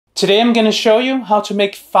Today I'm going to show you how to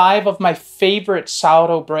make 5 of my favorite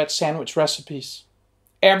sourdough bread sandwich recipes.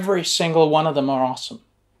 Every single one of them are awesome.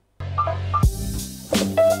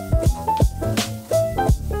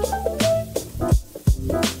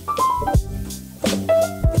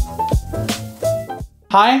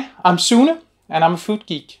 Hi, I'm Sune and I'm a food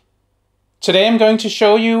geek. Today I'm going to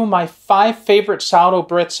show you my 5 favorite sourdough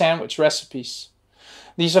bread sandwich recipes.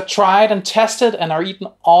 These are tried and tested and are eaten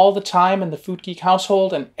all the time in the Food Geek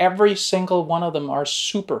household, and every single one of them are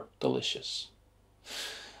super delicious.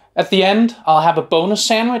 At the end, I'll have a bonus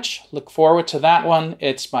sandwich. Look forward to that one.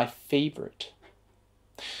 It's my favorite.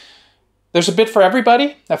 There's a bit for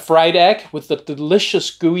everybody. A fried egg with the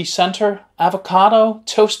delicious gooey center, avocado,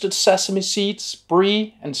 toasted sesame seeds,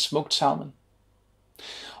 brie, and smoked salmon.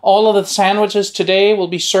 All of the sandwiches today will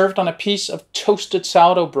be served on a piece of toasted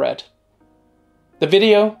sourdough bread. The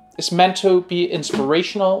video is meant to be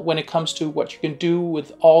inspirational when it comes to what you can do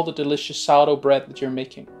with all the delicious sourdough bread that you're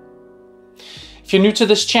making. If you're new to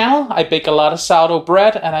this channel, I bake a lot of sourdough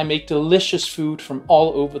bread and I make delicious food from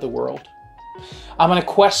all over the world. I'm on a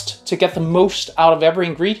quest to get the most out of every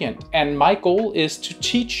ingredient, and my goal is to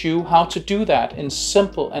teach you how to do that in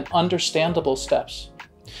simple and understandable steps.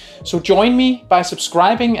 So join me by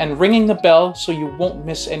subscribing and ringing the bell so you won't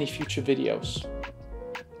miss any future videos.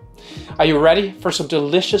 Are you ready for some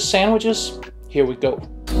delicious sandwiches? Here we go.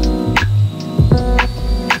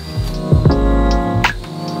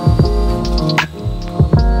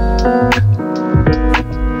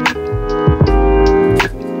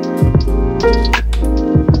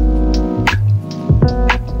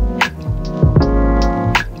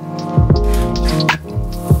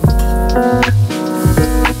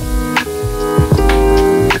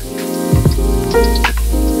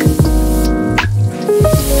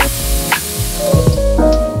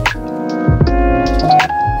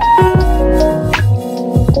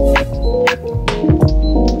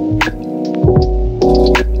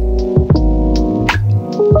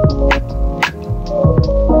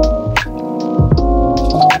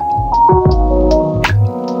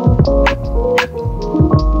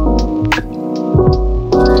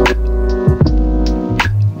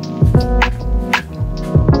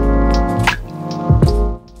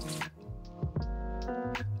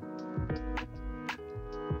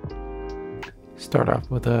 Start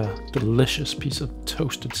off with a delicious piece of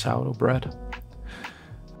toasted sourdough bread.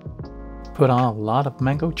 Put on a lot of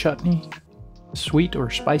mango chutney, sweet or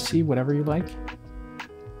spicy, whatever you like.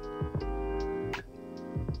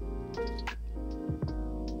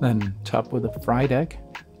 Then top with a fried egg.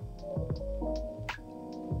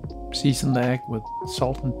 Season the egg with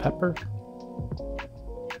salt and pepper.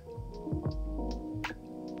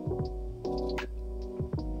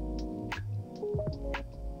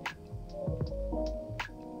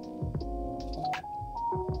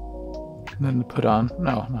 And then put on,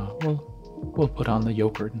 we'll put on the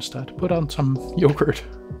yogurt instead. Put on some yogurt.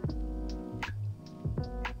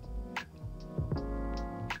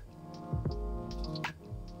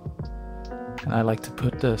 And I like to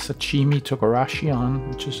put the sashimi togarashi on,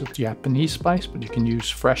 which is a Japanese spice, but you can use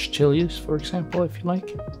fresh chilies, for example, if you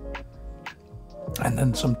like. And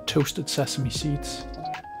then some toasted sesame seeds.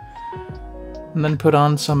 And then put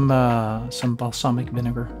on some balsamic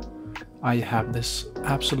vinegar. I have this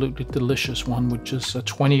absolutely delicious one, which is a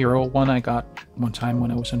 20-year-old one I got one time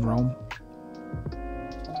when I was in Rome.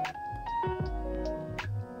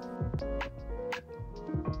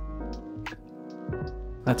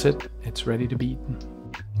 That's it. It's ready to be eaten.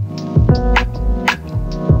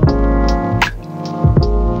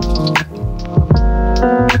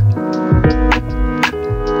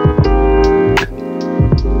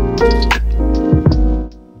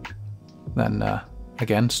 Then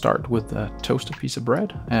again, start with a toasted piece of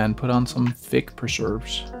bread and put on some fig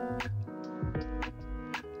preserves.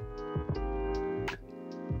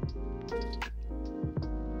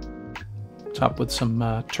 Top with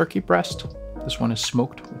some turkey breast. This one is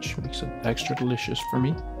smoked, which makes it extra delicious for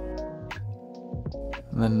me.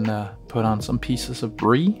 And then put on some pieces of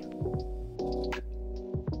brie.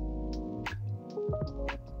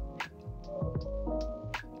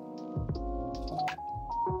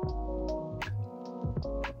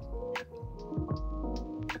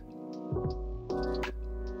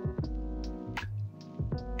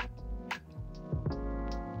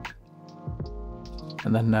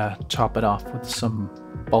 And then top it off with some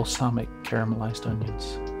balsamic caramelized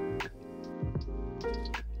onions.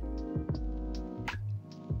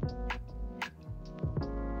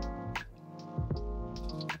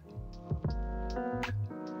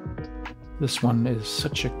 This one is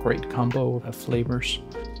such a great combo of flavors.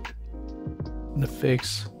 The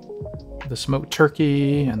figs, the smoked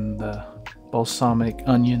turkey and the balsamic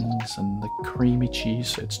onions and the creamy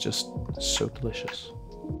cheese. It's just so delicious.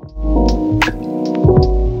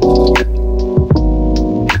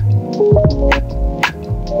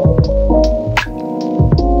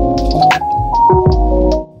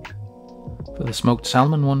 For the smoked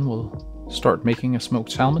salmon one, we'll start making a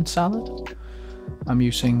smoked salmon salad. I'm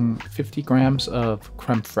using 50 grams of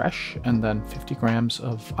creme fraiche and then 50 grams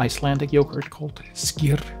of Icelandic yogurt called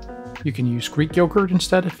skyr. You can use Greek yogurt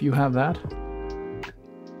instead if you have that.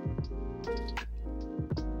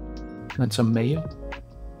 Then some mayo.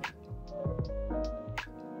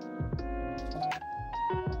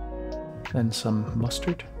 Then some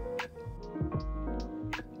mustard.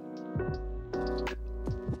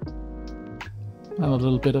 And a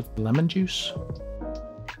little bit of lemon juice.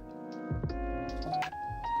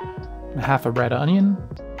 And half a red onion.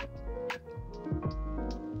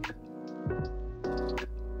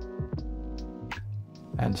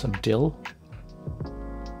 And some dill.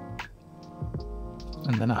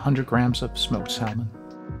 And then 100 grams of smoked salmon.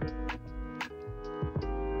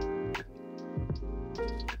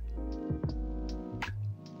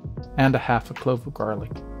 And a half a clove of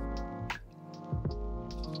garlic.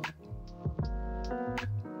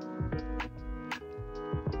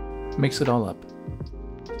 Mix it all up.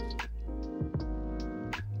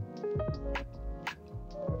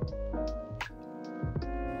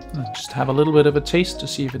 And just have a little bit of a taste to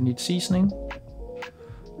see if it needs seasoning.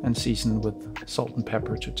 And season with salt and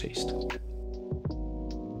pepper to taste.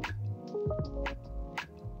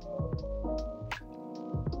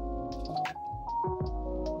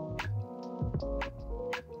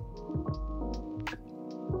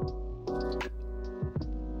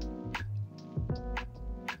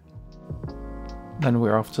 Then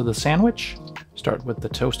we're off to the sandwich. Start with the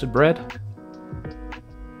toasted bread.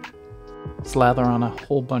 Slather on a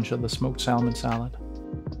whole bunch of the smoked salmon salad.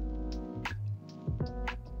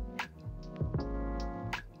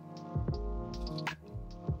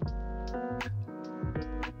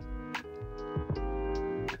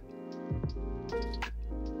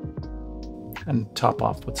 And top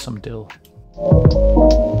off with some dill.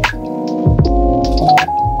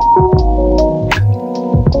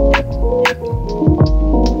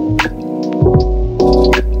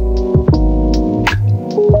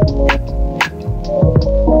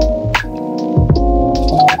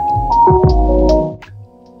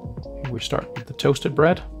 We start with the toasted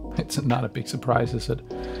bread. It's not a big surprise, is it?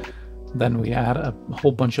 Then we add a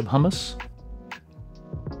whole bunch of hummus.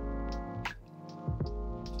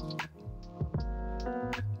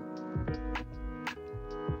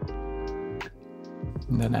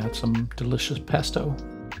 And then add some delicious pesto.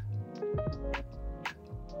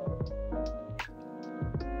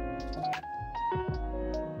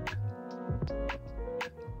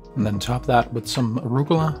 And then top that with some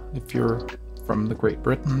arugula. If you're from the Great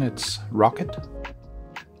Britain, it's rocket.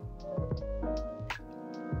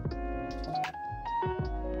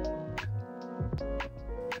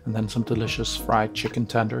 And then some delicious fried chicken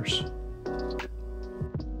tenders.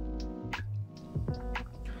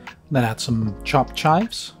 Then add some chopped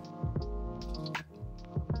chives.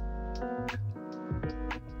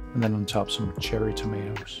 And then on top some cherry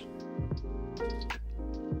tomatoes.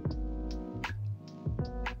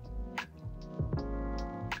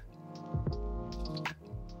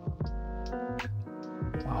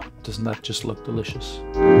 Wow, doesn't that just look delicious?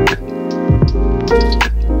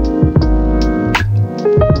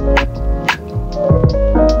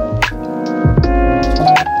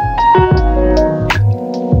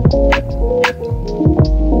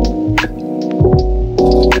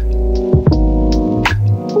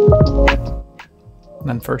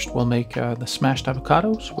 First we'll make the smashed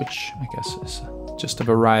avocados, which I guess is just a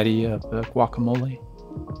variety of guacamole.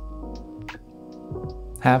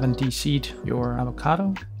 Have and de-seed your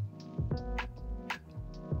avocado.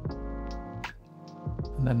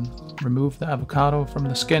 And then remove the avocado from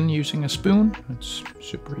the skin using a spoon. It's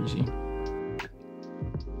super easy.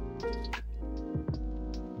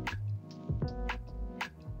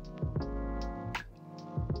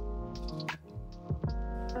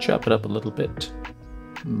 Chop it up a little bit.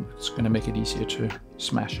 It's going to make it easier to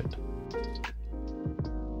smash it.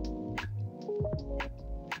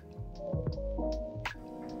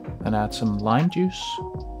 Then add some lime juice.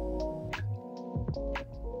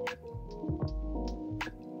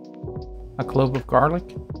 A clove of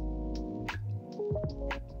garlic.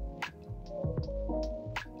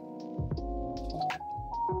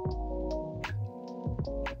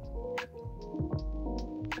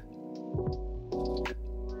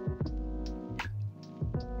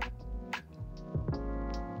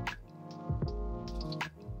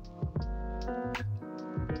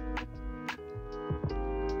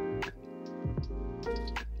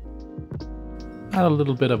 Add a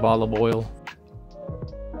little bit of olive oil.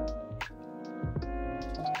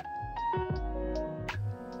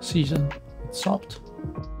 Season with salt.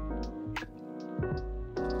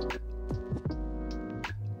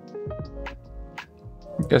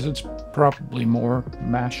 I guess it's probably more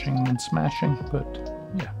mashing than smashing, but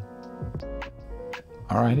yeah.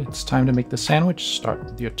 Alright, it's time to make the sandwich. Start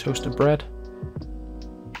with your toasted bread.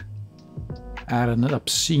 Add an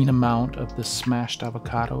obscene amount of the smashed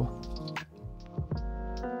avocado.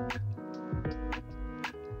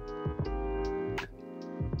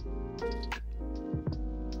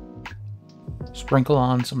 Sprinkle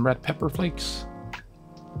on some red pepper flakes.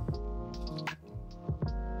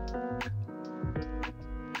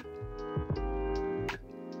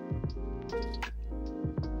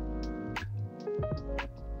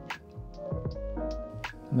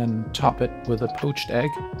 And then top it with a poached egg.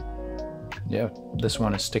 Yeah, this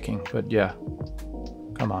one is sticking, but yeah.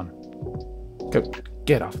 Come on. Go,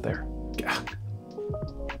 get off there.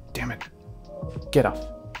 Damn it. Get off.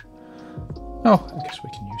 Oh, I guess we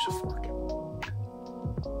can use a fork.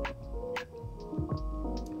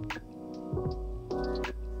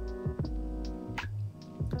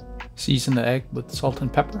 Season the egg with salt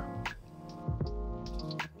and pepper.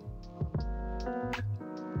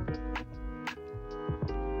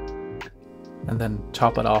 And then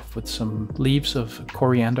top it off with some leaves of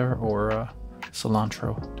coriander or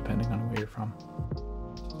cilantro, depending on where you're from.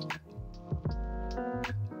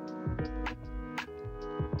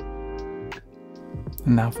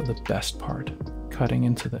 And now for the best part, cutting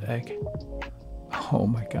into the egg. Oh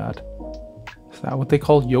my god. Is that what they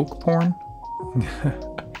call yolk porn?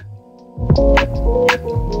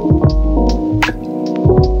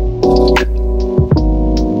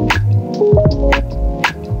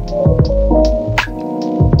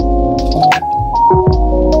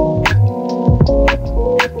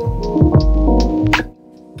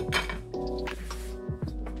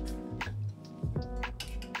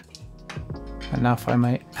 And now for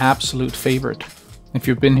my absolute favorite. If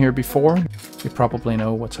you've been here before, you probably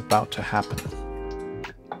know what's about to happen.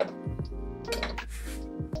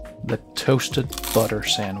 The toasted butter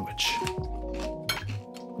sandwich.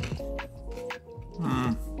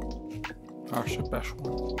 That's the best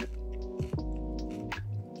one.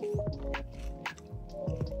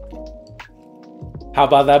 How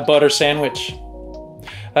about that butter sandwich?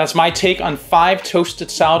 That's my take on 5 toasted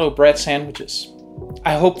sourdough bread sandwiches.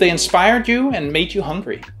 I hope they inspired you and made you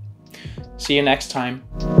hungry. See you next time.